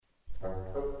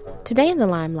Today in the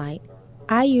limelight,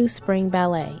 IU Spring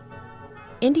Ballet.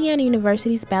 Indiana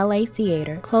University's Ballet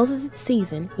Theater closes its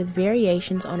season with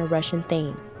variations on a Russian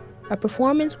theme, a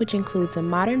performance which includes a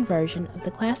modern version of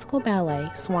the classical ballet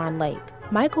Swan Lake.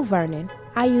 Michael Vernon,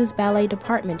 IU's ballet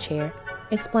department chair,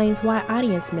 explains why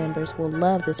audience members will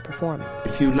love this performance.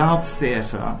 If you love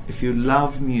theatre, if you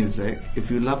love music, if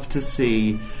you love to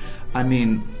see,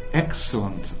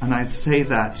 excellent, and I say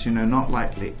that, not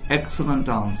lightly, excellent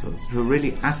dancers who are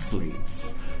really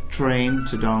athletes, trained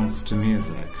to dance to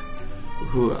music,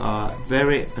 who are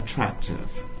very attractive,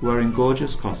 wearing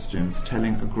gorgeous costumes,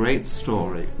 telling a great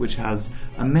story which has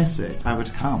a message, I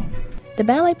would come. The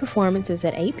ballet performance is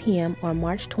at 8 p.m. on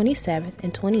March 27th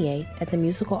and 28th at the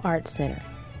Musical Arts Center.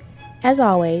 As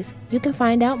always, you can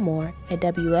find out more at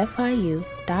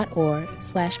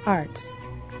wfiu.org/arts.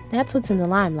 That's what's in the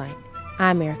limelight.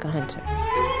 I'm Erica Hunter.